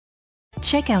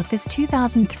Check out this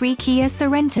 2003 Kia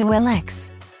Sorento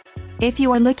LX. If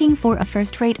you are looking for a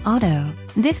first-rate auto,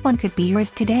 this one could be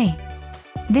yours today.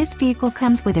 This vehicle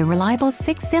comes with a reliable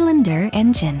 6-cylinder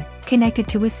engine, connected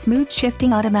to a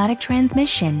smooth-shifting automatic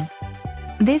transmission.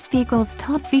 This vehicle's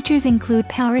top features include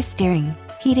power steering,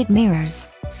 heated mirrors,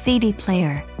 CD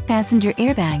player, passenger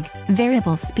airbag,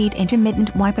 variable speed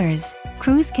intermittent wipers,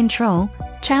 cruise control,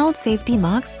 child safety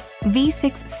locks,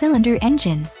 V6 cylinder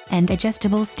engine, and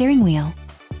adjustable steering wheel.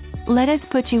 Let us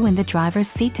put you in the driver's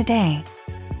seat today.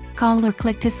 Call or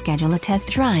click to schedule a test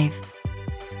drive.